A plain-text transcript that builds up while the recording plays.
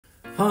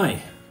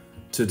Hi,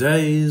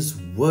 today's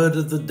word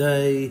of the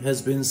day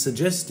has been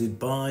suggested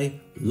by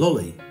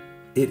Lolly.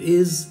 It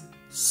is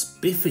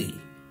spiffy.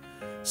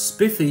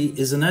 Spiffy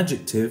is an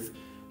adjective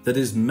that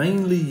is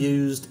mainly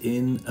used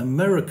in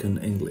American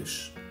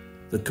English.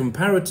 The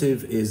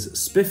comparative is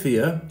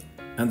spiffier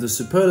and the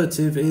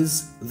superlative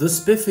is the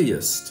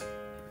spiffiest.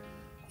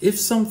 If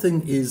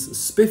something is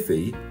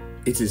spiffy,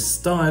 it is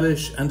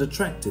stylish and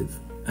attractive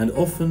and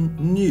often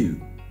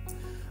new.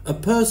 A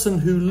person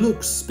who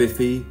looks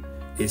spiffy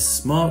is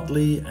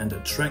smartly and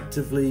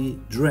attractively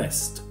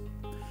dressed.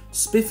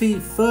 Spiffy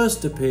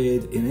first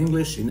appeared in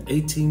English in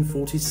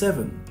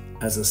 1847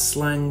 as a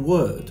slang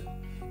word.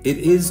 It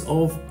is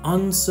of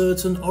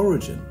uncertain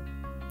origin.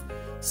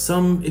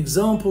 Some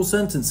example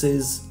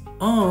sentences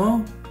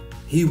are: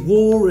 he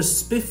wore a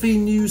spiffy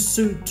new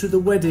suit to the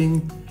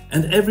wedding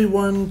and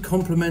everyone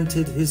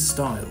complimented his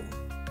style.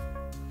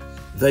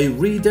 They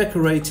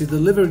redecorated the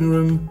living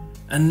room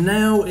and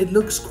now it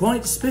looks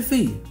quite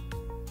spiffy.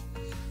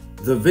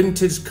 The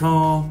vintage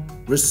car,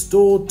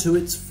 restored to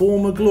its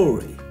former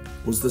glory,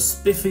 was the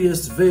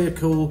spiffiest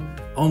vehicle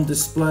on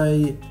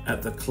display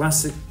at the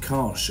classic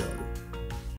car show.